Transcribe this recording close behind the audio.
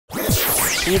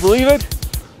Can you believe it?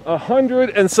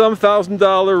 $100 and some thousand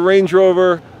Range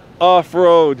Rover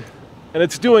off-road, and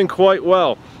it's doing quite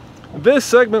well. This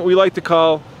segment we like to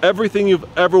call everything you've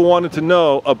ever wanted to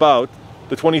know about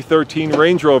the 2013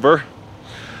 Range Rover.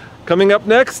 Coming up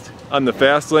next on the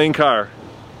Fast Lane Car.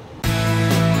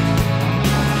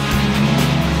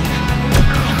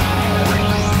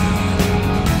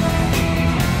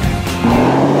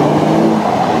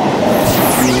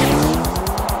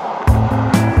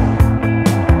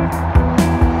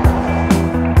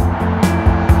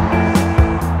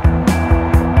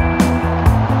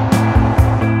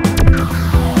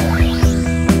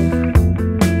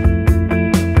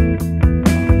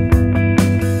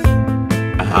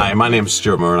 Hi, my name is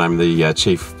Stuart Moore and I'm the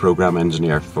Chief Program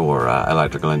Engineer for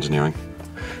Electrical Engineering.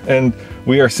 And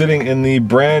we are sitting in the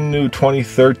brand new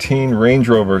 2013 Range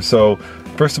Rover. So,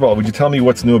 first of all, would you tell me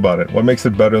what's new about it? What makes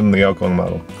it better than the outgoing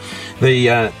model?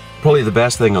 Probably the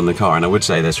best thing on the car, and I would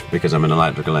say this because I'm an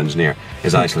electrical engineer,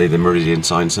 is actually the Meridian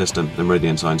sound system. The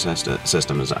Meridian sound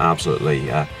system is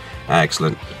absolutely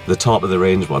excellent. The top of the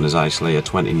range one is actually a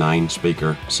 29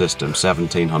 speaker system,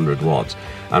 1700 watts,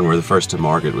 and we're the first to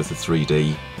market with a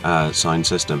 3D sound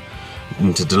system.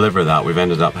 And to deliver that, we've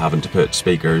ended up having to put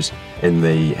speakers in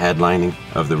the headlining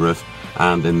of the roof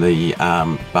and in the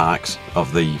backs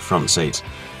of the front seats,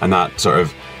 and that sort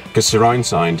of, because surround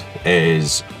sound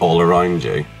is all around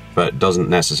you but doesn't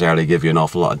necessarily give you an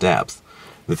awful lot of depth.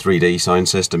 The 3D sound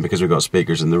system, because we've got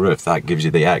speakers in the roof, that gives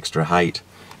you the extra height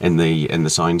in the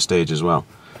sound stage as well.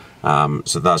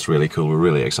 So that's really cool. We're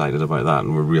really excited about that,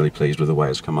 and we're really pleased with the way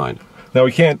it's come out. Now,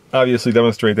 we can't obviously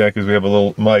demonstrate that because we have a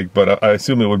little mic, but I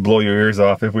assume it would blow your ears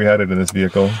off if we had it in this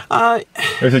vehicle. Or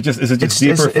is it just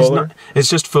deeper, fuller? It's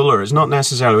just fuller. It's not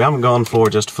necessarily, we haven't gone for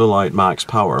just full out max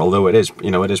power, although it is,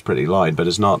 it is pretty loud, but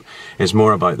it's not. It's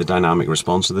more about the dynamic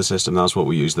response of the system. That's what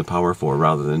we use the power for,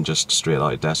 rather than just straight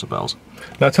out decibels.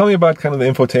 Now, tell me about kind of the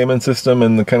infotainment system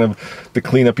and the kind of the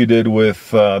cleanup you did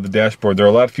with the dashboard. There are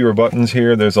a lot fewer buttons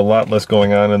here. There's a lot less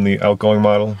going on in the outgoing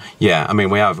model. Yeah, I mean,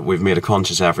 we've made a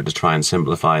conscious effort to try and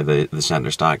simplify the center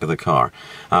stack of the car.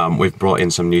 We've brought in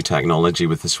some new technology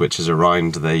with the switches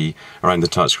around the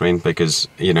touchscreen, because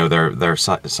they're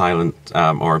silent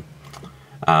or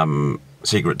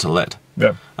secret to lit.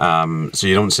 Yeah. So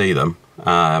you don't see them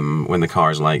when the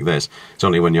car's like this. It's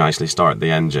only when you actually start the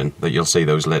engine that you'll see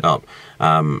those lit up,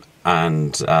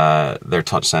 and they're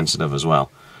touch sensitive as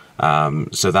well.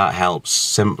 So that helps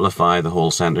simplify the whole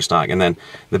center stack. And then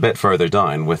the bit further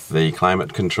down with the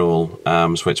climate control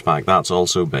switchback, that's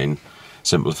also been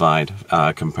simplified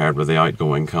compared with the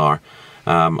outgoing car.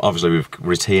 Obviously we've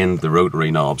retained the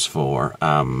rotary knobs for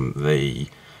the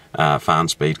fan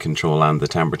speed control and the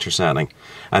temperature setting,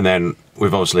 and then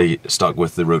we've obviously stuck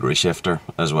with the rotary shifter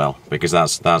as well, because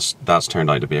that's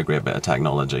turned out to be a great bit of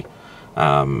technology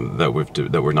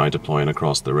that we're now deploying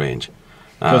across the range.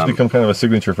 So it's become kind of a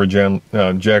signature for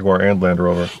Jaguar and Land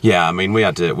Rover. Yeah, I mean,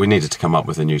 we needed to come up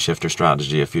with a new shifter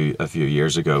strategy a few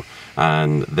years ago,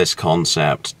 and this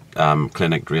concept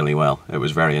clinicked really well. It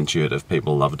was very intuitive.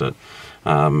 People loved it,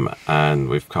 and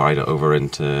we've carried it over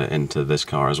into this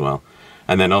car as well.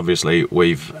 And then obviously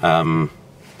we've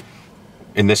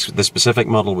in this specific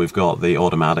model, we've got the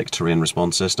automatic terrain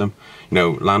response system.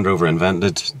 Land Rover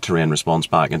invented terrain response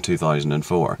back in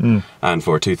 2004, and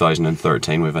for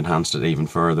 2013 we've enhanced it even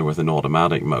further with an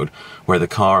automatic mode, where the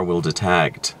car will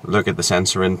detect, look at the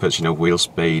sensor inputs, wheel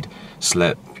speed,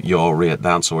 slip, yaw rate,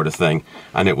 that sort of thing,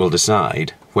 and it will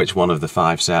decide which one of the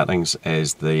 5 settings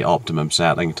is the optimum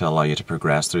setting to allow you to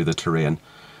progress through the terrain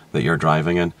that you're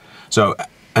driving in. So,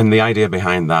 and the idea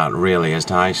behind that really is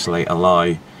to actually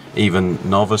allow even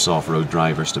novice off-road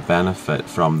drivers to benefit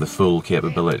from the full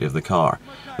capability of the car.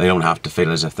 They don't have to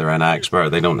feel as if they're an expert.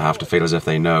 They don't have to feel as if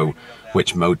they know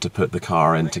which mode to put the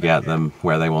car in to get them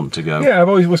where they want to go. Yeah, I've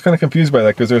always was kind of confused by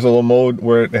that, because there's a little mode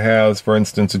where it has, for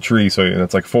instance, a tree, so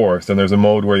it's like forest, and there's a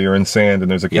mode where you're in sand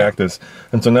and there's a cactus,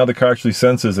 and so now the car actually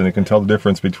senses and it can tell the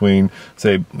difference between,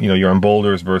 say, you're on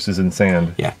boulders versus in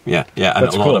sand. Yeah, and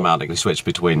it'll automatically switch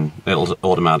between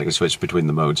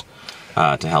the modes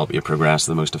to help you progress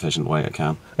the most efficient way it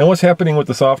can. And what's happening with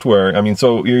the software? I mean,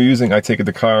 so you're using, I take it,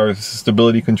 the car's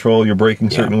stability control, you're braking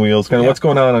certain wheels, kind of what's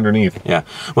going on underneath? Yeah,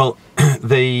 well,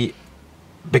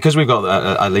 because we've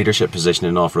got a leadership position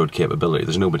in off-road capability,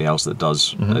 there's nobody else that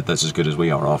does that's as good as we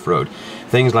are off-road.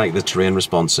 Things like the terrain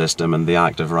response system and the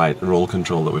active roll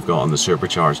control that we've got on the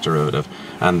supercharged derivative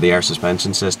and the air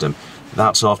suspension system,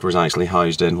 that software is actually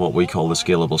housed in what we call the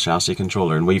scalable chassis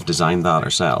controller, and we've designed that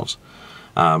ourselves.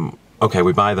 okay,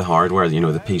 we buy the hardware, you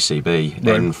know, the PCB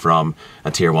in from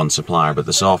a tier 1 supplier, but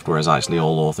the software is actually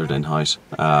all authored in-house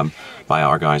by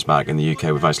our guys back in the UK.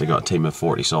 We've actually got a team of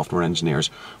 40 software engineers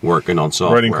working on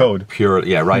software. Writing code.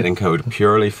 Writing code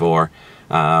purely for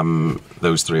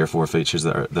those 3 or 4 features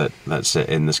that sit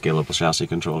in the scalable chassis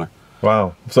controller.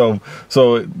 Wow. So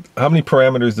how many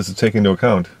parameters does it take into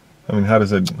account? I mean, how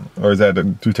does it, or is that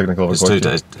too technical of a question?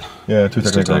 Too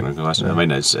technical. I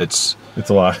mean, it's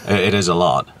a lot. It is a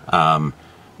lot, and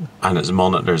it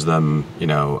monitors them, you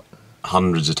know,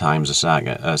 hundreds of times a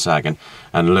second,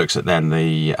 and looks at then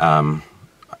the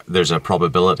there's a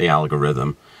probability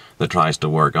algorithm that tries to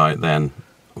work out then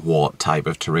what type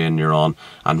of terrain you're on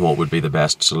and what would be the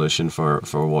best solution for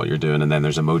what you're doing, and then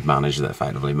there's a mode manager that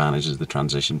effectively manages the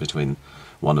transition between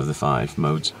one of the 5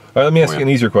 modes. All right, let me ask you an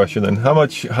easier question then. How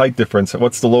much height difference?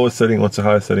 What's the lowest setting? What's the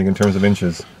highest setting in terms of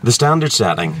inches? The standard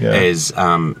setting is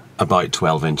about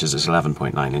 12 inches. It's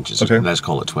 11.9 inches. Okay. Let's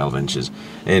call it 12 inches.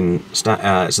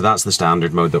 So that's the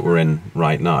standard mode that we're in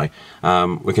right now.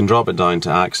 We can drop it down to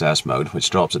access mode,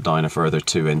 which drops it down a further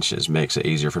 2 inches, makes it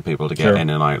easier for people to get in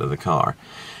and out of the car.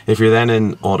 If you're then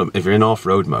in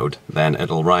off-road mode, then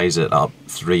it'll rise it up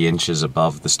 3 inches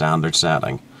above the standard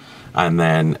setting. And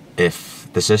then if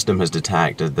the system has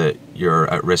detected that you're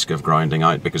at risk of grounding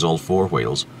out because all 4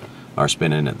 wheels are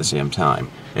spinning at the same time,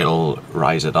 it'll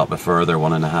rise it up a further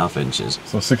 1.5 inches.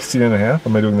 So 16.5?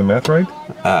 Am I doing the math right?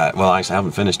 Well, actually, I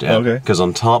haven't finished yet. Okay. Because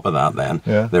on top of that, then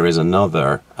there is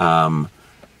another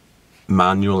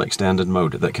manual extended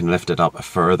mode that can lift it up a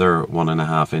further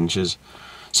 1.5 inches.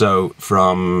 So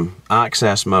from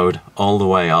access mode all the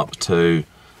way up to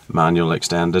manual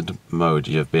extended mode,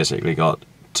 you've basically got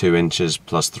 2 inches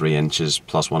plus 3 inches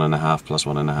plus 1.5 plus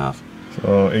 1.5.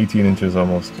 So 18 inches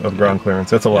almost of ground clearance.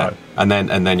 That's a lot. And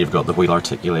then you've got the wheel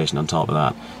articulation on top of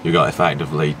that. You've got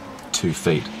effectively 2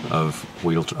 feet of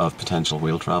potential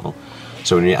wheel travel.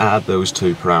 So when you add those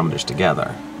 2 parameters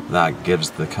together, that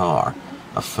gives the car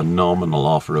a phenomenal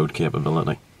off-road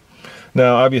capability.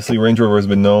 Now, obviously, Range Rover has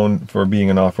been known for being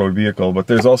an off-road vehicle, but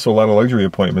there's also a lot of luxury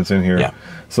appointments in here. Yeah.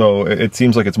 So it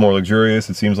seems like it's more luxurious.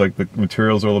 It seems like the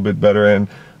materials are a little bit better, and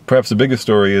perhaps the biggest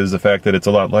story is the fact that it's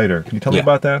a lot lighter. Can you tell me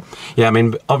about that? Yeah, I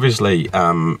mean, obviously,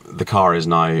 the car is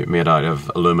now made out of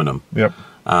aluminum. Yep.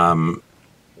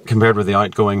 Compared with the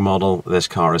outgoing model, this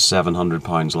car is 700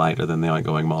 pounds lighter than the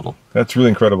outgoing model. That's really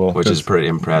incredible. Which is pretty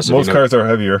impressive. Most cars are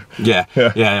heavier. Yeah.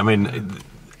 I mean,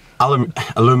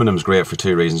 aluminum's great for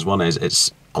 2 reasons. One is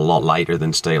it's a lot lighter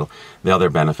than steel. The other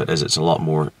benefit is it's a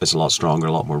lot stronger,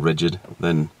 a lot more rigid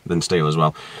than steel as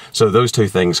well. So those 2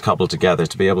 things coupled together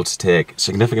to be able to take a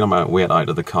significant amount of weight out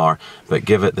of the car, but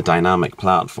give it the dynamic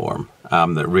platform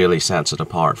that really sets it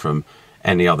apart from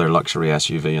any other luxury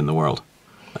SUV in the world.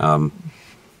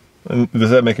 And does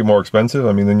that make it more expensive?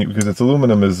 I mean, because it's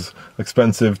aluminum is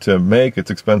expensive to make, it's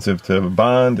expensive to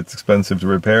bond, it's expensive to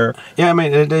repair. Yeah, I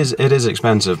mean it is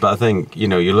expensive, but I think you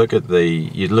look at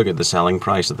the selling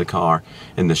price of the car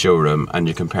in the showroom and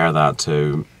you compare that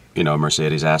to a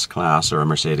Mercedes S-Class or a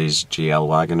Mercedes GL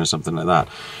wagon or something like that,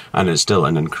 and it's still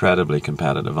an incredibly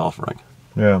competitive offering.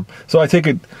 Yeah. So I take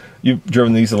it you've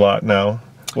driven these a lot now.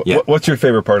 What's your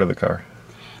favorite part of the car?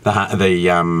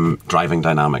 The driving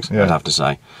dynamics, I'd have to say.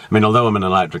 I mean, although I'm an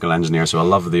electrical engineer, so I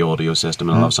love the audio system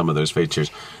and I love some of those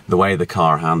features, the way the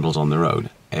car handles on the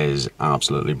road is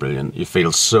absolutely brilliant. You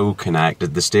feel so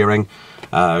connected. The steering,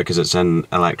 because it's an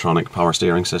electronic power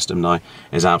steering system now,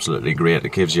 is absolutely great.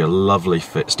 It gives you a lovely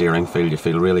steering feel. You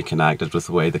feel really connected with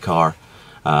the way the car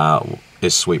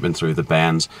is sweeping through the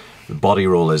bends. The body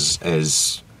roll is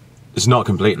it's not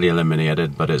completely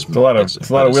eliminated, but it's a lot of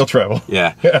wheel travel.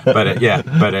 Yeah, but it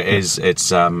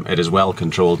is well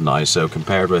controlled now. So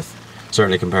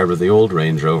certainly compared with the old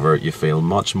Range Rover, you feel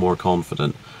much more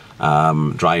confident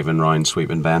driving around,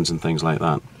 sweeping bends and things like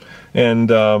that. And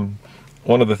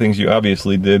one of the things you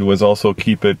obviously did was also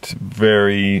keep it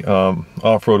very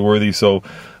off-road worthy. So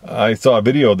I saw a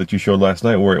video that you showed last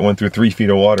night where it went through 3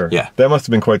 feet of water. Yeah. That must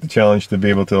have been quite the challenge to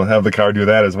be able to have the car do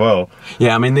that as well.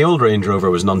 Yeah, I mean, the old Range Rover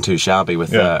was none too shabby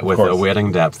with a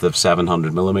weighting depth of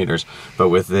 700 millimeters. But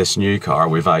with this new car,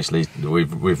 we've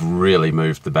really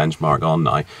moved the benchmark on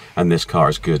now. And this car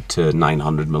is good to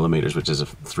 900 millimeters, which is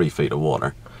 3 feet of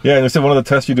water. Yeah, and you said one of the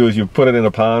tests you do is you put it in a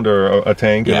pond or a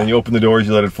tank, and then you open the doors,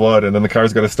 you let it flood, and then the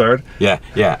car's got to start. Yeah,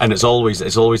 and it's always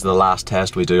the last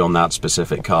test we do on that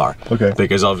specific car. Okay.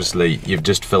 Because obviously you've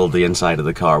just filled the inside of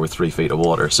the car with 3 feet of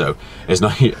water, so it's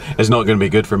not going to be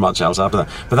good for much else after that.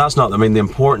 But that's not. I mean, the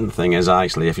important thing is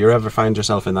actually if you ever find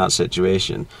yourself in that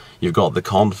situation, you've got the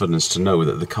confidence to know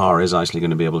that the car is actually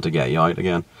going to be able to get you out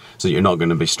again, so you're not going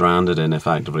to be stranded in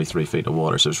effectively 3 feet of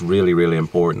water. So it's really, really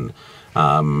important.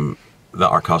 that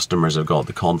our customers have got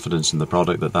the confidence in the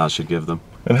product that should give them.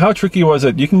 And how tricky was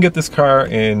it? You can get this car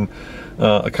in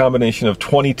a combination of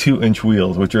 22-inch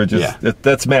wheels, which are just,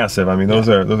 that's massive. I mean, those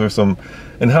are some.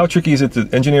 And how tricky is it to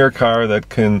engineer a car that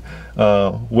can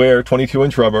wear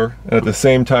 22-inch rubber and at the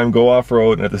same time go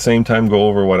off-road and at the same time go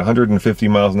over, what, 150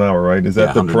 miles an hour, right? Is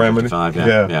that the parameter?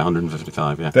 Yeah,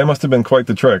 155, yeah. That must have been quite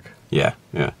the trick. Yeah,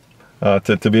 yeah.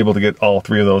 To be able to get all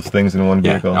three of those things in one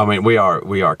vehicle. I mean, we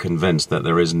are convinced that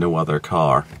there is no other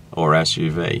car or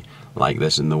SUV like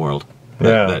this in the world.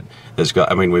 That there's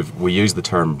got. I mean, we use the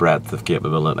term breadth of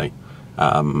capability,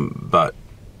 but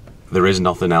there is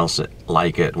nothing else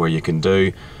like it where you can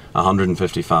do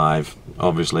 155.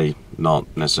 Obviously, not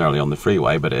necessarily on the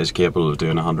freeway, but it is capable of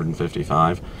doing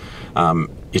 155.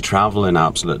 You travel in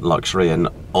absolute luxury and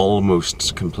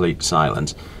almost complete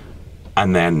silence.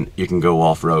 And then you can go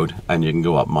off-road and you can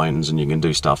go up mountains and you can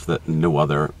do stuff that no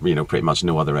other, pretty much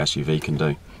no other SUV can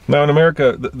do. Now in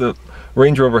America, the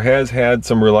Range Rover has had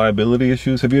some reliability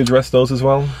issues. Have you addressed those as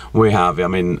well? We have. I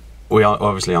mean, we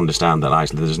obviously understand that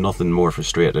actually there's nothing more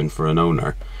frustrating for an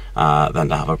owner than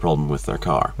to have a problem with their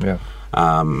car. Yeah.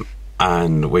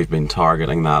 And we've been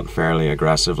targeting that fairly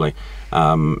aggressively,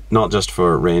 not just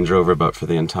for Range Rover, but for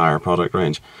the entire product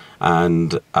range.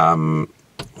 And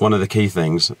one of the key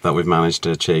things that we've managed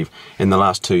to achieve in the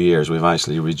last 2 years, we've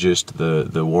actually reduced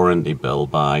the warranty bill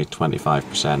by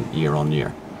 25% year on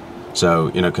year.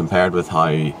 So, compared with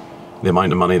the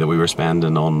amount of money that we were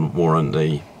spending on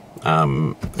warranty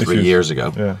 3 years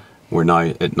ago,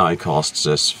 it now costs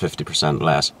us 50%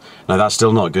 less. Now that's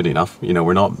still not good enough.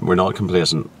 We're not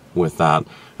complacent with that,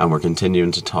 and we're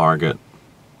continuing to target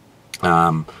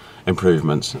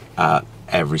improvements at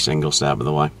every single step of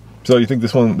the way. So you think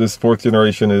this fourth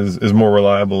generation is more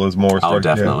reliable, is more... Oh,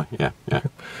 definitely, yeah.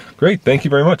 Great, thank you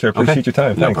very much. I appreciate your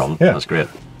time. No Thanks. problem, that's great.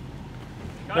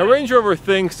 Now Range Rover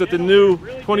thinks that the new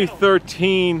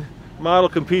 2013 model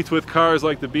competes with cars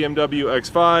like the BMW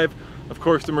X5, of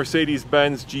course the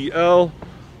Mercedes-Benz GL,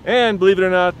 and believe it or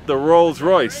not, the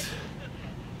Rolls-Royce.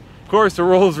 Of course the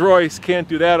Rolls-Royce can't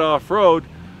do that off-road,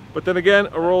 but then again,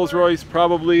 a Rolls-Royce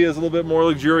probably is a little bit more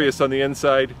luxurious on the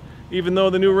inside, even though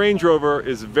the new Range Rover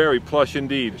is very plush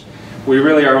indeed. We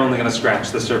really are only going to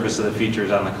scratch the surface of the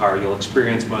features on the car. You'll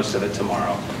experience most of it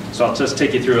tomorrow. So I'll just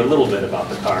take you through a little bit about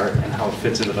the car and how it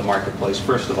fits into the marketplace.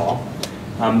 First of all,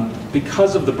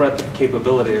 because of the breadth of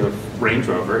capability of Range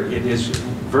Rover, it is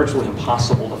virtually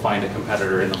impossible to find a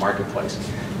competitor in the marketplace.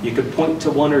 You could point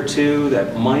to one or two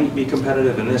that might be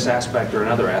competitive in this aspect or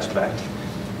another aspect,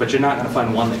 but you're not going to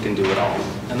find one that can do it all.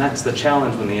 And that's the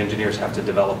challenge when the engineers have to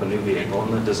develop a new vehicle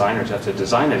and the designers have to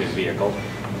design a new vehicle.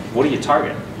 What do you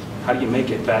target? How do you make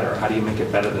it better? How do you make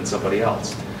it better than somebody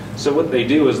else? So what they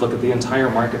do is look at the entire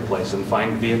marketplace and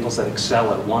find vehicles that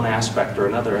excel at one aspect or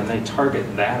another, and they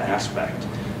target that aspect.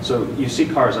 So you see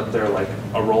cars up there like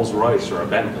a Rolls-Royce or a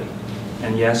Bentley,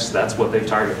 and yes, that's what they've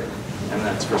targeted, and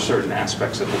that's for certain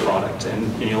aspects of the product,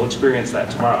 and you'll experience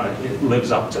that tomorrow. It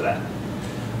lives up to that.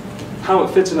 How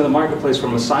it fits into the marketplace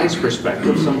from a size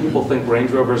perspective, some people think Range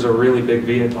Rover is a really big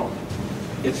vehicle.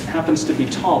 It happens to be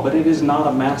tall, but it is not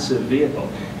a massive vehicle.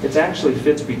 It actually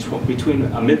fits between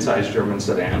a mid-sized German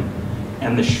sedan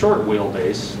and the short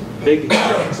wheelbase big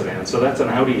German sedan. So that's an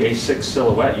Audi A6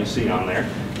 silhouette you see on there.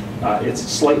 It's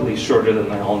slightly shorter than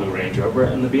the all-new Range Rover,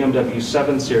 and the BMW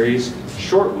 7 Series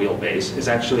short wheelbase is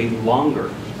actually longer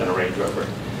than a Range Rover.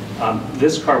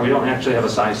 This car, we don't actually have a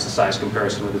size-to-size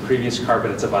comparison with the previous car,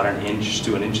 but it's about 1 inch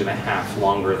to 1.5 inches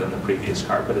longer than the previous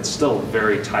car, but it's still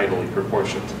very tidily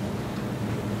proportioned.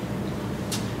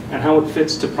 And how it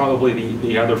fits to probably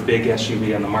the other big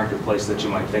SUV on the marketplace that you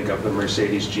might think of, the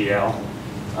Mercedes GL.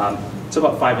 It's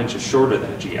about 5 inches shorter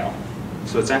than a GL.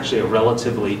 So it's actually a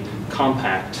relatively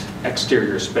compact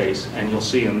exterior space, and you'll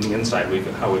see on the inside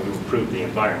how we've improved the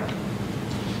environment.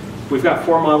 We've got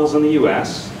 4 models in the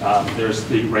US. There's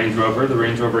the Range Rover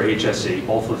HSE,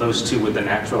 both of those two with the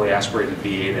naturally aspirated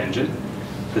V8 engine.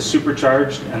 The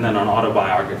supercharged, and then on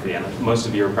autobiography. And most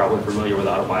of you are probably familiar with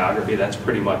autobiography. That's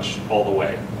pretty much all the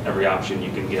way. Every option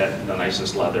you can get, the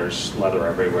nicest leathers, leather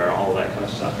everywhere, all that kind of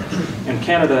stuff. In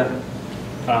Canada,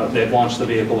 they've launched the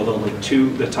vehicle with only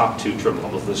the top two trim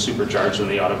levels, the supercharged and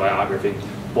the autobiography,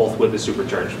 both with the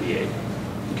supercharged V8.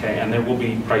 Okay, and there will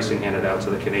be pricing handed out to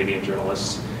the Canadian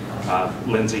journalists.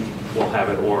 Lindsay will have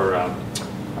it, or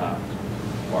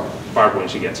Barb when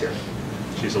she gets here.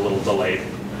 She's a little delayed.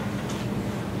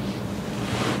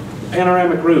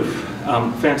 Panoramic roof,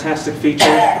 fantastic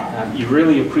feature. You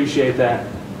really appreciate that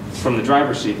from the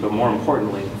driver's seat, but more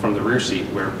importantly, from the rear seat,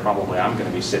 where probably I'm going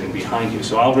to be sitting behind you.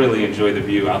 So I'll really enjoy the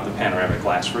view out the panoramic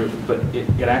glass roof, but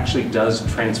it actually does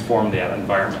transform that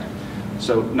environment.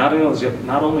 So not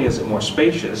only is it more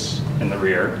spacious in the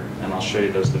rear, and I'll show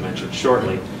you those dimensions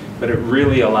shortly, but it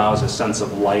really allows a sense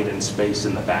of light and space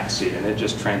in the back seat, and it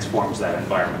just transforms that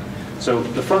environment. So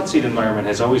the front seat environment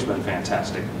has always been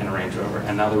fantastic in a Range Rover,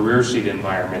 and now the rear seat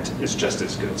environment is just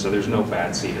as good, so there's no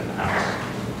bad seat in the house.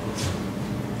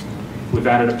 We've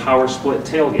added a power split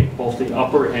tailgate. Both the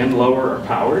upper and lower are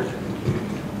powered.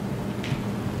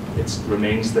 It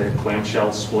remains the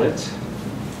clamshell split.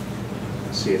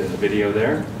 See it in the video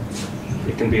there.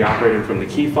 It can be operated from the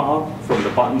key fob, from the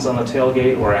buttons on the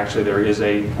tailgate, or actually there is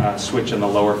a switch in the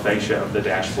lower fascia of the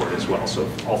dashboard as well, so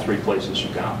all three places you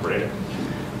can operate it.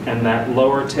 And that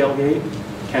lower tailgate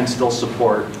can still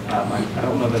support, I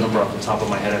don't know the number off the top of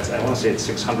my head, I want to say it's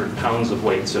 600 pounds of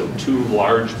weight, so two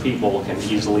large people can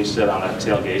easily sit on that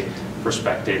tailgate for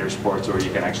spectator sports, or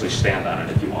you can actually stand on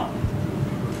it if you want.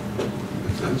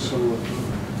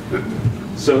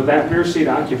 So that rear seat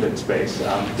occupant space,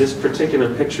 this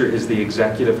particular picture is the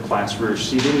executive class rear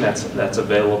seating that's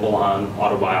available on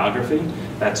Autobiography.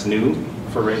 That's new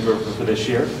for Range Rover for this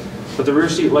year. But the rear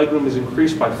seat legroom is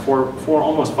increased by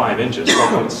almost 5 inches,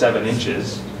 4.7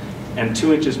 inches, and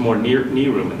 2 inches more knee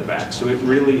room in the back. So it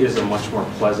really is a much more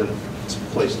pleasant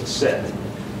place to sit.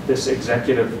 This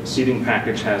executive seating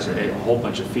package has a whole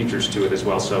bunch of features to it as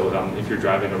well. So if you're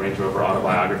driving a Range Rover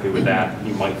Autobiography with that,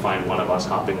 you might find one of us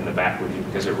hopping in the back with you,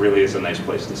 because it really is a nice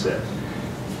place to sit.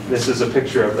 This is a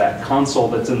picture of that console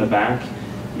that's in the back.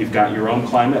 You've got your own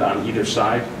climate on either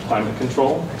side, climate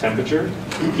control, temperature,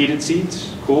 heated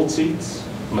seats, cooled seats,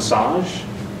 massage,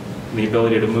 and the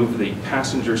ability to move the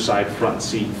passenger side front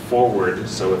seat forward,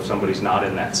 so if somebody's not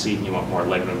in that seat and you want more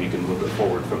legroom, you can move it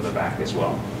forward from the back as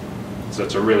well. So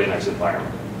it's a really nice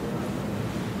environment.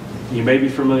 You may be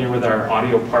familiar with our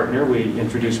audio partner. We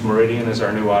introduced Meridian as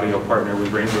our new audio partner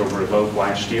with Range Rover Evoque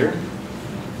last year.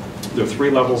 There are 3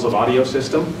 levels of audio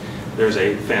system. There's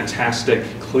a fantastic,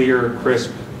 clear,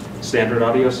 crisp standard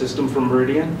audio system from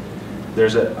Meridian.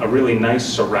 There's a really nice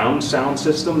surround sound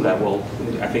system that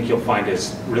I think you'll find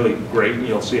is really great.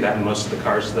 You'll see that in most of the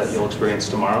cars that you'll experience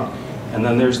tomorrow. And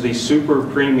then there's the super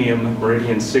premium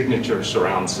Meridian Signature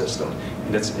surround system.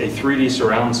 And it's a 3D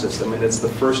surround system, and it's the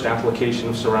first application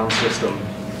of surround system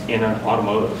in an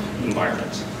automotive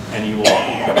environment. And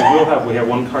we have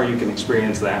one car you can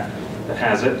experience that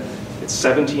has it. It's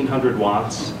 1,700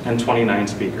 watts and 29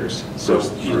 speakers. So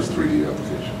first 3D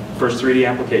application. First 3D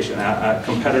application. A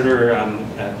competitor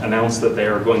announced that they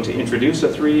are going to introduce a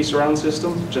 3D surround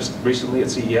system just recently at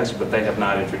CES, but they have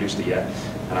not introduced it yet,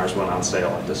 and ours went on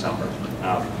sale in December.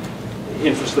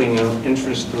 Interestingly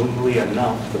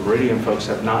enough, the Meridian folks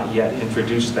have not yet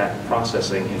introduced that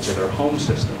processing into their home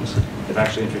systems. They've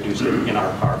actually introduced it in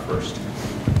our car first.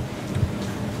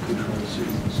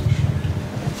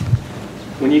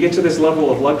 When you get to this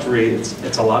level of luxury,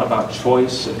 it's a lot about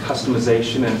choice and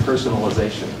customization and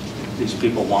personalization. These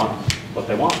people want what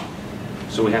they want,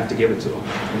 so we have to give it to them.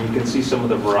 And you can see some of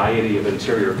the variety of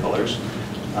interior colors.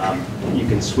 You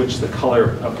can switch the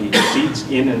color of the seats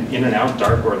in and out,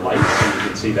 dark or light, so you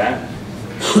can see that.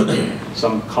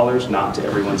 Some colors not to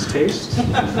everyone's taste,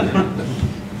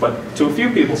 but to a few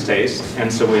people's taste,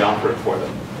 and so we offer it for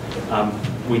them.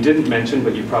 We didn't mention,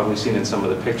 but you've probably seen in some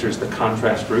of the pictures, the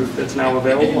contrast roof that's now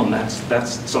available, and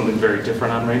that's something very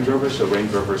different on Range Rover. So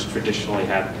Range Rovers traditionally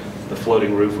had the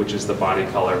floating roof, which is the body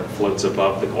color, floats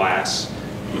above the glass,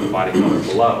 the body color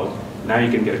below. Now you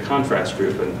can get a contrast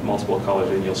roof in multiple colors,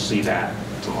 and you'll see that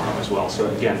tomorrow as well. So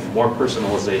again, more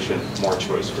personalization, more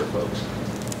choice for folks.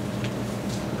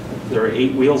 There are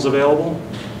 8 wheels available,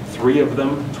 3 of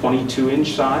them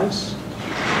 22-inch size.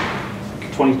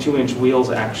 22-inch wheels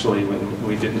actually,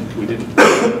 we didn't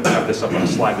have this up on a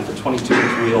slide, but the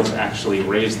 22-inch wheels actually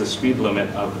raise the speed limit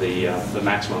of the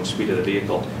maximum speed of the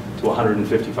vehicle to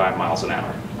 155 miles an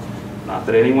hour. Not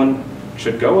that anyone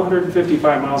should go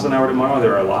 155 miles an hour tomorrow.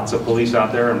 There are lots of police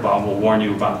out there, and Bob will warn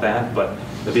you about that, but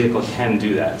the vehicle can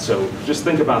do that. So just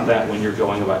think about that when you're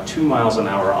going about 2 miles an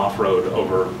hour off-road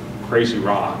over crazy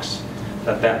rocks,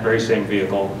 that very same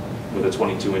vehicle with a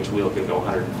 22-inch wheel can go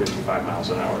 155 miles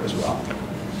an hour as well.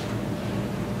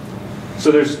 So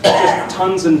there's just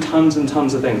tons and tons and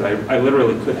tons of things. I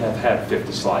literally could have had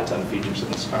 50 slides on features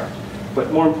in this car.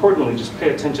 But more importantly, just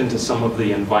pay attention to some of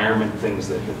the environment things,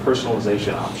 the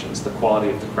personalization options, the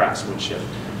quality of the craftsmanship,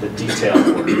 the detail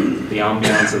work, the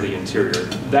ambiance of the interior.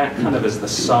 That kind of is the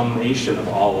summation of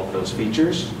all of those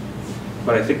features.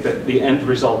 But I think that the end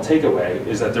result takeaway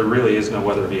is that there really is no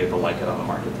other vehicle like it on the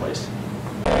marketplace.